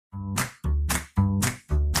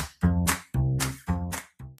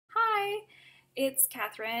It's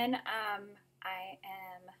Catherine. I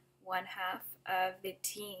am one half of the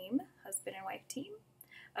team, husband and wife team,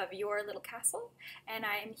 of Your Little Castle, and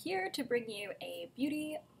I am here to bring you a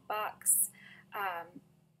beauty box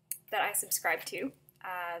that I subscribe to,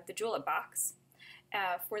 the Julep Box,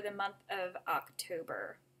 for the month of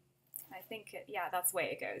October. I think, yeah, that's the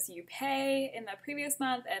way it goes. You pay in the previous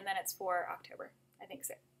month, and then it's for October. I think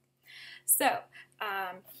so. So,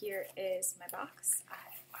 here is my box.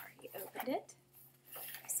 I've already opened it,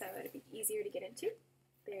 so it'll be easier to get into.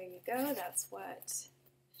 There you go. That's what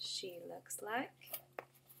she looks like.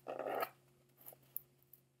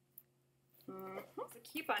 It's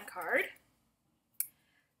a coupon card.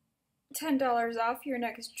 $10 off your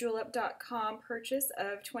next julep.com purchase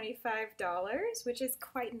of $25, which is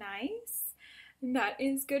quite nice. And that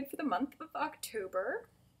is good for the month of October.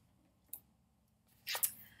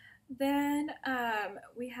 Then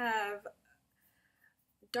we have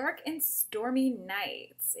Dark and Stormy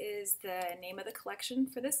Nights is the name of the collection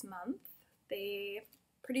for this month. They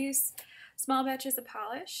produce small batches of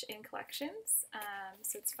polish in collections,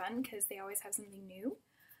 so it's fun because they always have something new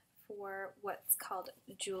for what's called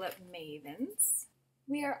Julep Mavens.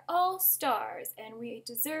 We are all stars and we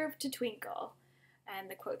deserve to twinkle. And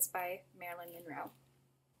the quote's by Marilyn Monroe.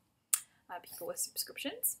 People with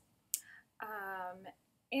subscriptions.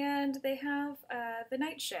 And they have the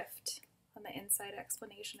night shift on the inside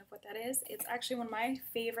explanation of what that is. It's actually one of my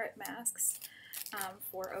favorite masks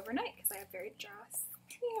for overnight because I have very dry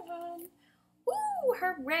skin. Woo!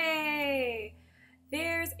 Hooray!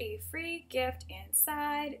 There's a free gift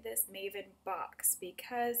inside this Maven box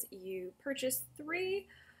because you purchase 3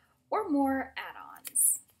 or more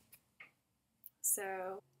add-ons.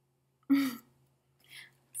 So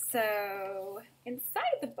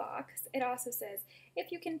inside the box, it also says,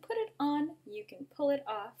 if you can put it on, you can pull it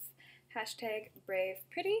off. Hashtag Brave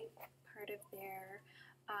Pretty, part of their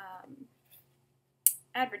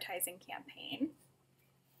advertising campaign.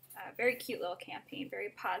 Very cute little campaign, very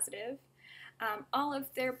positive. All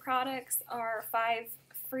of their products are 5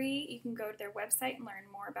 free. You can go to their website and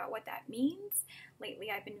learn more about what that means.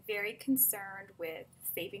 Lately, I've been very concerned with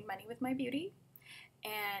saving money with my beauty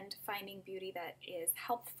and finding beauty that is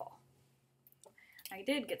helpful. I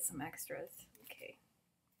did get some extras. Okay.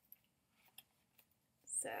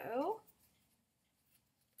 So,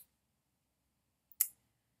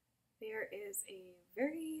 there is a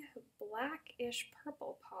very blackish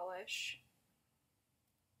purple polish.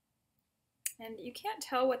 And you can't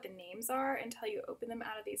tell what the names are until you open them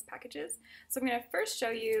out of these packages. So I'm going to first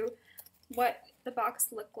show you what the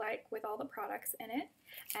box looked like with all the products in it.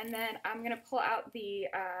 And then I'm going to pull out the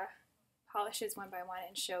polishes one by one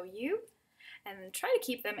and show you. And try to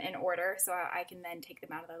keep them in order so I can then take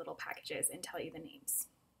them out of the little packages and tell you the names.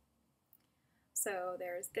 So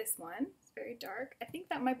there's this one. It's very dark. I think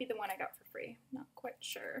that might be the one I got for free. Not quite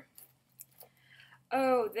sure.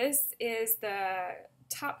 Oh, this is the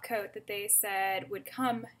top coat that they said would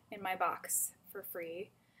come in my box for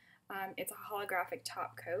free. It's a holographic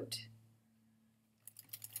top coat.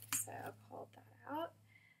 So I pulled that out.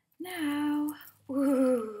 Now,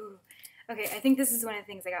 ooh. Okay, I think this is one of the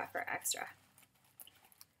things I got for extra.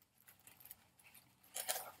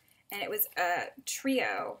 And it was a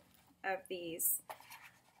trio of these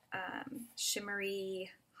shimmery,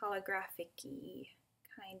 holographic-y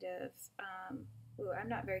kind of, ooh, I'm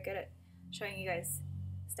not very good at showing you guys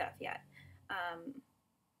stuff yet.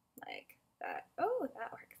 Like that. Oh,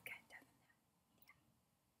 that works good, doesn't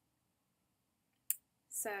it?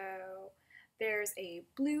 So there's a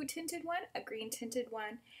blue tinted one, a green tinted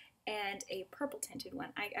one, and a purple tinted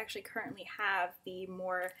one. I actually currently have the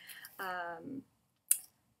more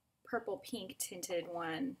purple pink tinted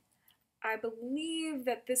one. I believe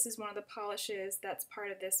that this is one of the polishes that's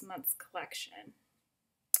part of this month's collection.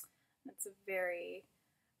 It's a very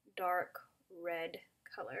dark red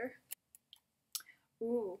color.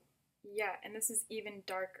 Ooh, yeah, and this is even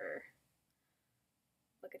darker.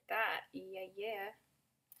 Look at that. Yeah, yeah.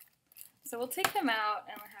 So we'll take them out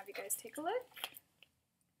and I'll have you guys take a look.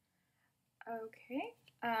 Okay,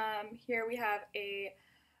 here we have a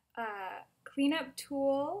cleanup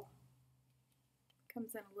tool.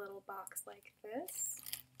 Comes in a little box like this.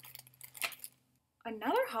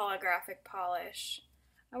 Another holographic polish.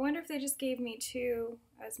 I wonder if they just gave me 2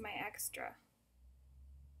 as my extra.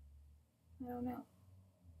 I don't know.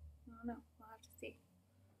 We'll have to see.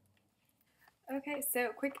 Okay,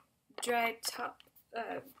 so quick dry top,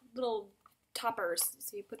 little toppers.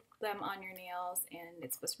 So you put them on your nails and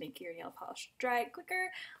it's supposed to make your nail polish dry quicker.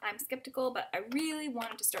 I'm skeptical, but I really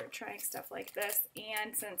wanted to start trying stuff like this.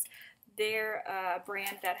 And since they're a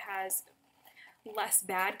brand that has less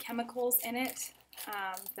bad chemicals in it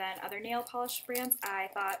than other nail polish brands, I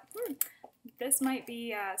thought, this might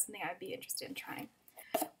be something I'd be interested in trying.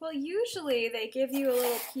 Well, usually they give you a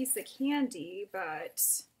little piece of candy, but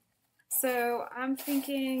so I'm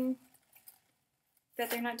thinking that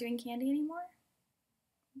they're not doing candy anymore.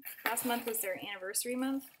 Last month was their anniversary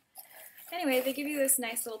month. Anyway, they give you this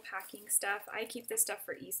nice little packing stuff. I keep this stuff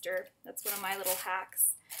for Easter. That's one of my little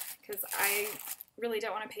hacks because I really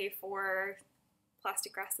don't want to pay for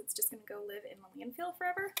plastic grass that's just going to go live in the landfill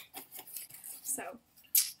forever. So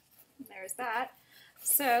there's that.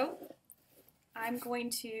 So I'm going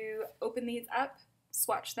to open these up,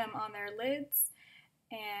 swatch them on their lids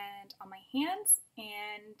and on my hands,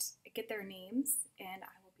 and get their names, and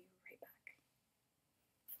I will be right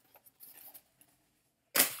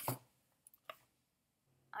back.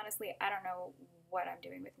 Honestly, I don't know what I'm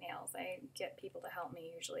doing with nails. I get people to help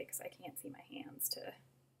me usually because I can't see my hands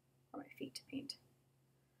or my feet to paint.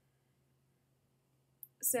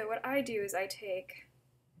 So what I do is I take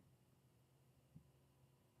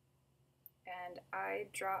and I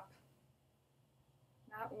drop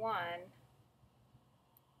not one,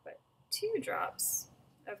 but 2 drops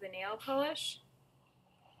of the nail polish.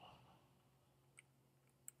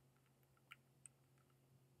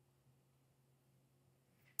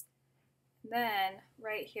 And then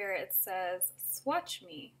right here it says, swatch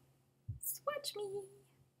me, swatch me.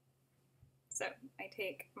 So I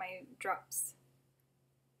take my drops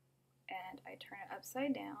and I turn it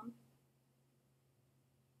upside down.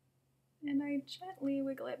 And I gently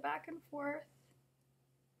wiggle it back and forth,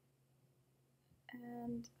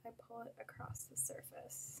 and I pull it across the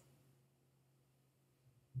surface.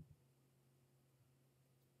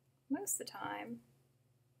 Most of the time,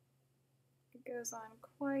 it goes on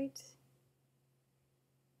quite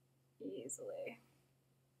easily.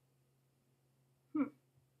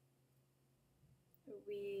 A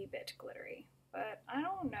wee bit glittery, but I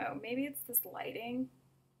don't know, maybe it's this lighting.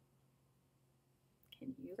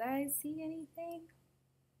 Can you guys see anything?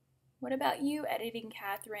 What about you, Editing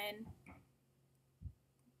Catherine?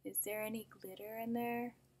 Is there any glitter in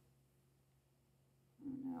there? I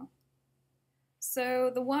don't know. So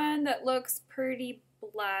the one that looks pretty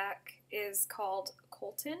black is called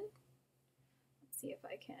Colton. Let's see if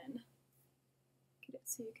I can get it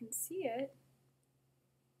so you can see it.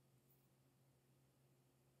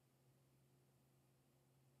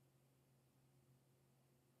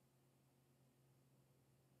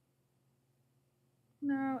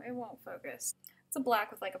 No, it won't focus. It's a black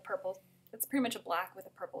with like a purple, it's pretty much a black with a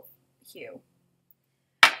purple hue.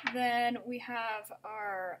 Then we have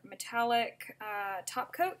our metallic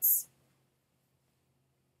top coats.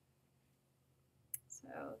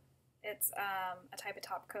 So it's a type of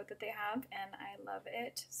top coat that they have, and I love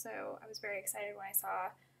it. So I was very excited when I saw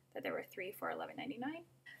that there were 3 for $11.99.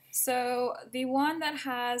 So the one that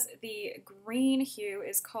has the green hue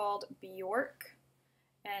is called Bjork,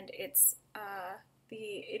 and it's the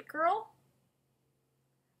It Girl.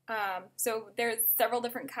 So there's several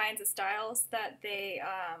different kinds of styles that they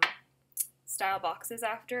style boxes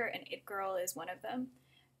after, and It Girl is one of them.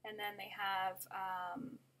 And then they have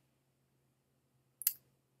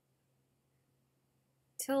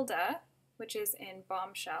Tilda, which is in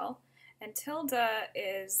Bombshell. And Tilda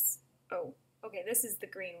is, oh, okay, this is the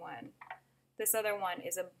green one. This other one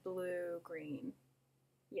is a blue-green.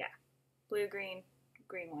 Yeah, blue-green,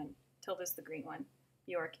 green one. Tilda's the green one.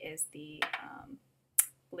 Bjork is the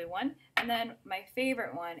blue one. And then my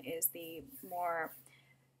favorite one is the more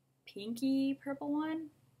pinky purple one.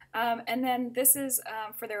 And then this is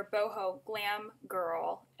for their boho glam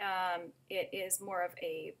girl. It is more of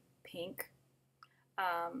a pink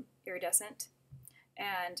iridescent,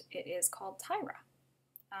 and it is called Tyra.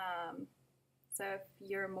 So if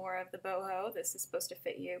you're more of the boho, this is supposed to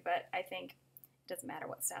fit you, but I think it doesn't matter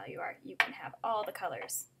what style you are, you can have all the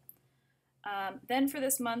colors. Then for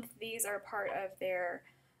this month, these are part of their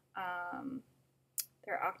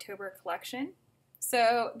October collection.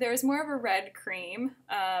 So there's more of a red cream,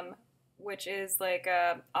 which is like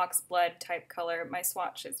a oxblood type color. My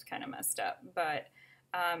swatch is kind of messed up, but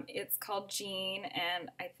it's called Jean, and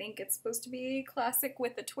I think it's supposed to be classic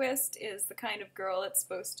with a twist, is the kind of girl it's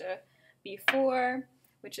supposed to be for,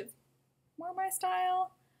 which is more my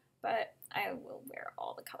style, but I will wear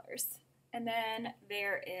all the colors. And then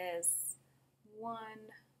there is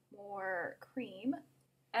one more cream.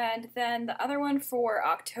 And then the other one for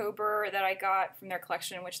October that I got from their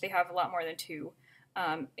collection, which they have a lot more than 2,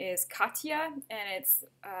 is Katya, and it's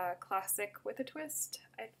classic with a twist,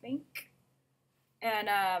 I think. And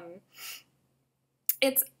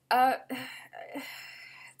it's a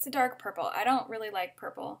dark purple. I don't really like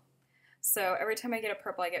purple, So every time I get a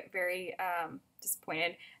purple, I get very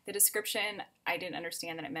disappointed. The description, I didn't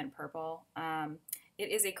understand that it meant purple. It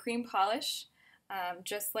is a cream polish,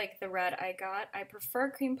 just like the red I got. I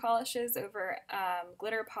prefer cream polishes over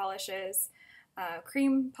glitter polishes.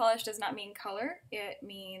 Cream polish does not mean color. It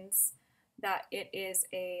means that it is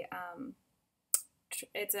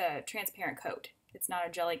it's a transparent coat. It's not a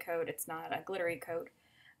jelly coat. It's not a glittery coat.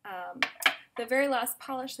 The very last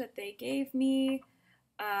polish that they gave me,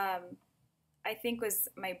 I think was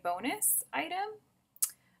my bonus item,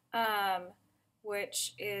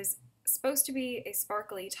 which is supposed to be a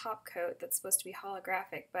sparkly top coat that's supposed to be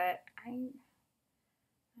holographic, but I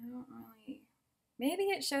don't really, maybe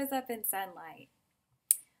it shows up in sunlight.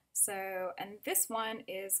 So, and this one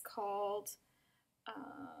is called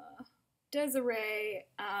Desiree,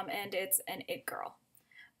 and it's an It Girl,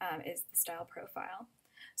 is the style profile.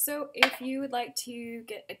 So if you would like to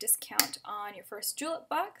get a discount on your first Julep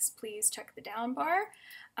box, please check the down bar,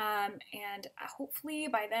 and hopefully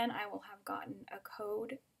by then I will have gotten a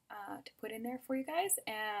code to put in there for you guys,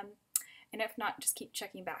 and if not, just keep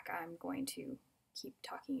checking back. I'm going to keep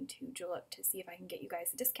talking to Julep to see if I can get you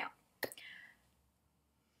guys a discount.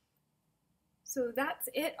 So that's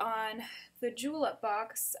it on the Julep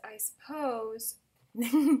box, I suppose.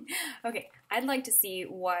 Okay, I'd like to see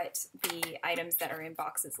what the items that are in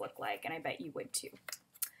boxes look like, and I bet you would too.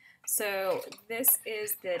 So this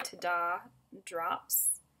is the Tada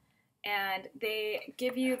drops, and they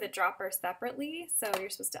give you the dropper separately, so you're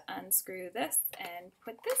supposed to unscrew this and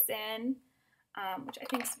put this in, which I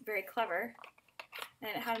think is very clever.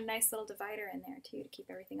 And it had a nice little divider in there too to keep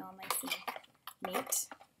everything all nice and neat.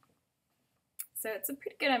 So it's a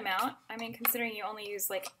pretty good amount. I mean, considering you only use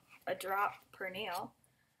like a drop per nail.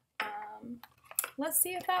 Let's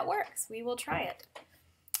see if that works. We will try it.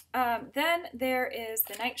 Then there is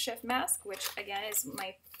the Night Shift mask, which again is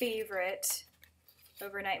my favorite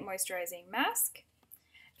overnight moisturizing mask.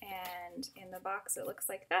 And in the box it looks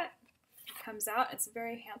like that. It comes out, it's a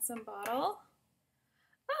very handsome bottle.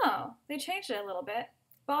 Oh, they changed it a little bit.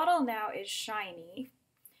 Bottle now is shiny,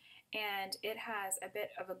 and it has a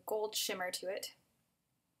bit of a gold shimmer to it.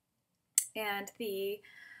 And the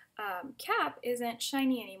cap isn't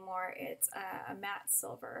shiny anymore, it's a matte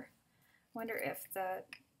silver. Wonder if the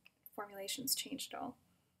formulation's changed at all.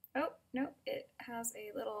 Oh, no, it has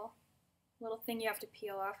a little thing you have to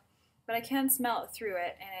peel off, but I can smell it through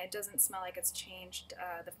it, and it doesn't smell like it's changed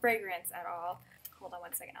the fragrance at all. Hold on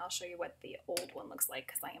one second, I'll show you what the old one looks like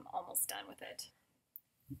because I am almost done with it.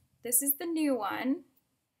 This is the new one,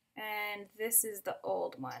 and this is the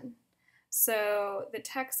old one. So the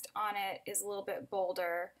text on it is a little bit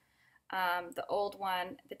bolder. The old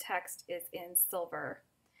one, the text is in silver.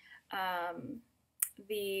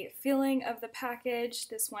 The feeling of the package,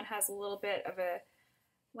 this one has a little bit of a,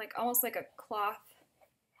 like almost like a cloth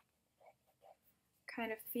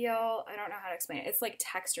kind of feel. I don't know how to explain it. It's like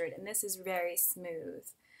textured, and this is very smooth.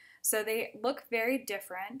 So they look very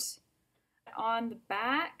different. On the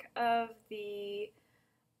back of the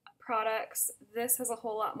products, this has a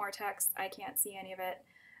whole lot more text. I can't see any of it.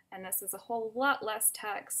 And this is a whole lot less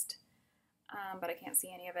text, but I can't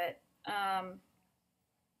see any of it.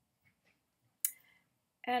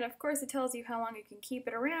 And of course it tells you how long you can keep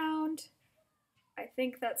it around. I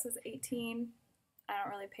think that says 18. I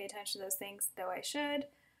don't really pay attention to those things, though I should.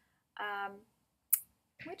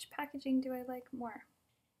 Which packaging do I like more?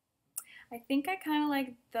 I think I kind of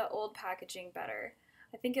like the old packaging better.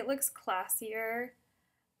 I think it looks classier.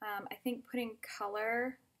 I think putting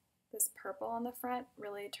color, this purple on the front,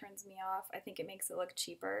 really turns me off. I think it makes it look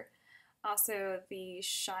cheaper. Also, the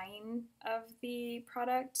shine of the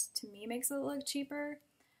product, to me, makes it look cheaper.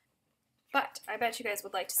 But I bet you guys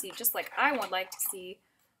would like to see, just like I would like to see,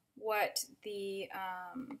 what the,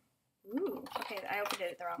 ooh, okay, I opened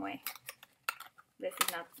it the wrong way. This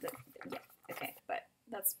is not the, yeah, okay, but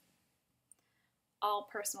that's all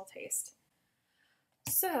personal taste.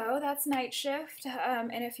 So that's Night Shift,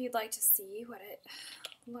 and if you'd like to see what it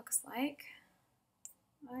looks like,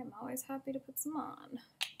 I'm always happy to put some on.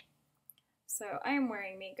 So I am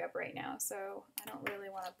wearing makeup right now, so I don't really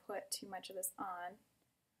want to put too much of this on.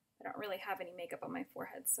 I don't really have any makeup on my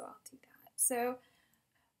forehead, so I'll do that. So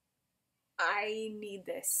I need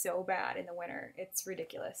this so bad in the winter. It's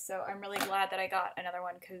ridiculous. So I'm really glad that I got another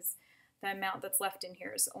one because the amount that's left in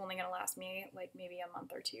here is only going to last me like maybe a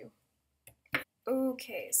month or two.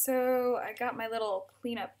 Okay, so I got my little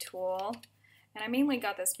cleanup tool, and I mainly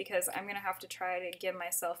got this because I'm going to have to try to give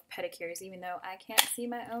myself pedicures even though I can't see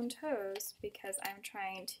my own toes because I'm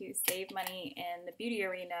trying to save money in the beauty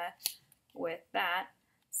arena with that.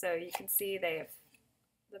 So you can see they have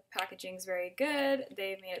the packaging is very good.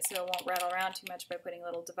 They've made it so it won't rattle around too much by putting a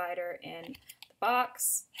little divider in the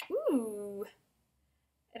box. Ooh!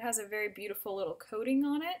 It has a very beautiful little coating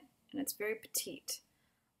on it, and it's very petite.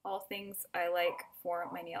 All things I like for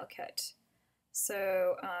my nail kit.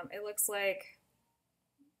 So it looks like,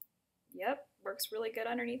 yep, works really good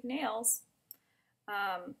underneath nails.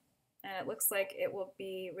 And it looks like it will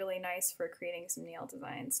be really nice for creating some nail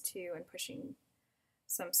designs too, and pushing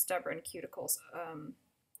some stubborn cuticles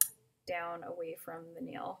down away from the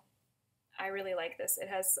nail. I really like this. It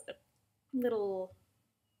has little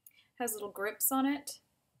grips on it.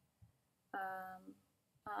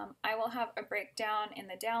 I will have a breakdown in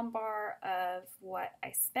the down bar of what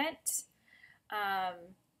I spent.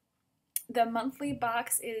 The monthly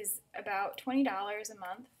box is about $20 a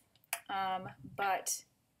month, but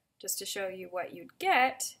just to show you what you'd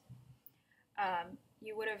get,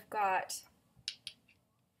 you would have got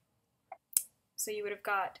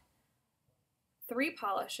 3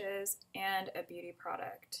 polishes and a beauty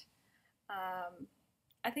product.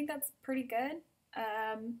 I think that's pretty good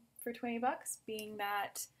for 20 bucks, being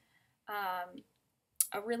that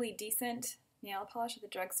a really decent nail polish at the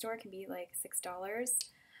drugstore can be like $6.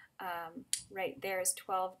 Right there is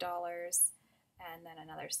 $12, and then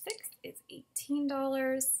another 6 is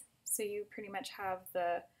 $18. So you pretty much have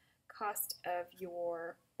the cost of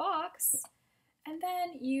your box, and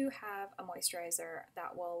then you have a moisturizer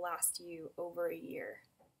that will last you over a year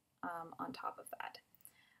on top of that.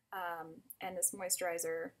 And this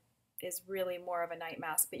moisturizer is really more of a night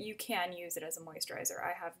mask, but you can use it as a moisturizer.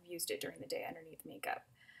 I have used it during the day underneath makeup.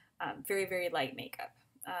 Very, very light makeup,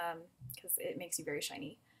 because it makes you very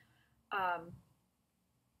shiny.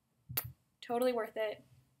 Totally worth it,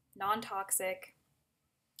 non-toxic,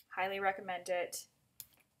 highly recommend it.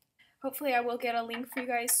 Hopefully I will get a link for you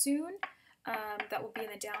guys soon that will be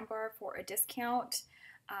in the down bar for a discount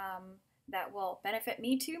that will benefit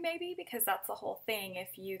me too, maybe, because that's the whole thing.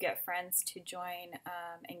 If you get friends to join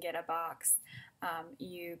and get a box,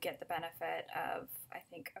 you get the benefit of, I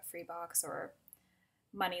think, a free box or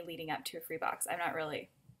money leading up to a free box. I'm not really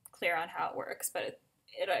clear on how it works, but it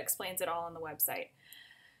explains it all on the website.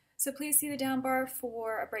 So please see the down bar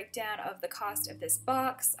for a breakdown of the cost of this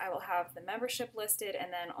box. I will have the membership listed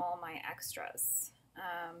and then all my extras,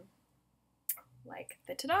 like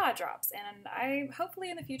the Ta-Da drops. And I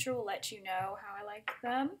hopefully in the future will let you know how I like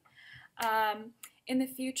them. In the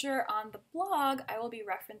future on the blog, I will be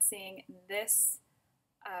referencing this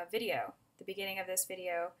video, the beginning of this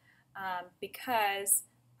video, because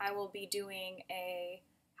I will be doing a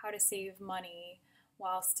how to save money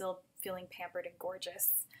while still feeling pampered and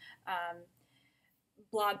gorgeous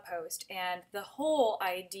blog post. And the whole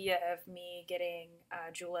idea of me getting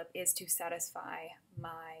Julep is to satisfy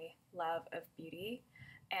my love of beauty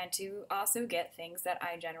and to also get things that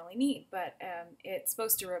I generally need. But it's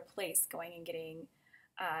supposed to replace going and getting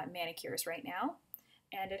manicures right now,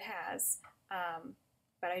 and it has.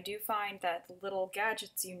 But I do find that the little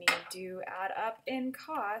gadgets you need do add up in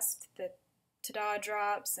cost. The Ta-Da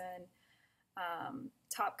drops and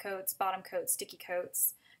top coats, bottom coats, sticky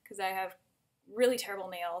coats, because I have really terrible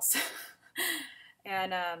nails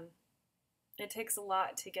and it takes a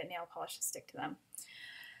lot to get nail polish to stick to them.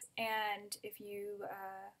 And if you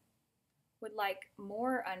would like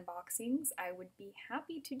more unboxings, I would be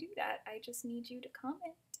happy to do that. I just need you to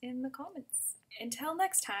comment in the comments. Until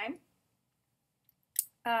next time,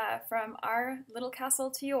 from our little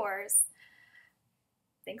castle to yours,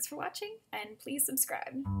 thanks for watching, and please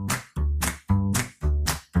subscribe.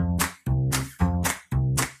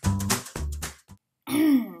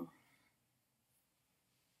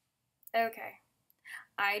 Okay,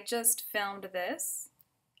 I just filmed this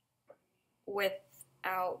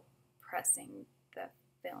without pressing the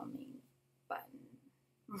filming button.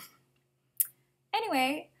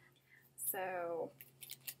 Anyway, so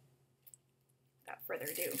without further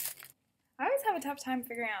ado, I always have a tough time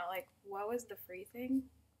figuring out, like, what was the free thing?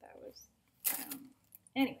 That was,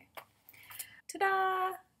 anyway.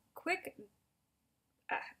 Ta-da! Quick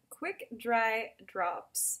dry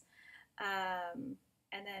drops.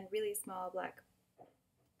 And then really small black or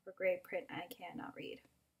gray print I cannot read.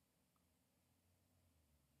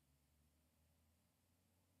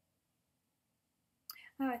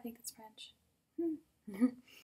 Oh, I think it's French.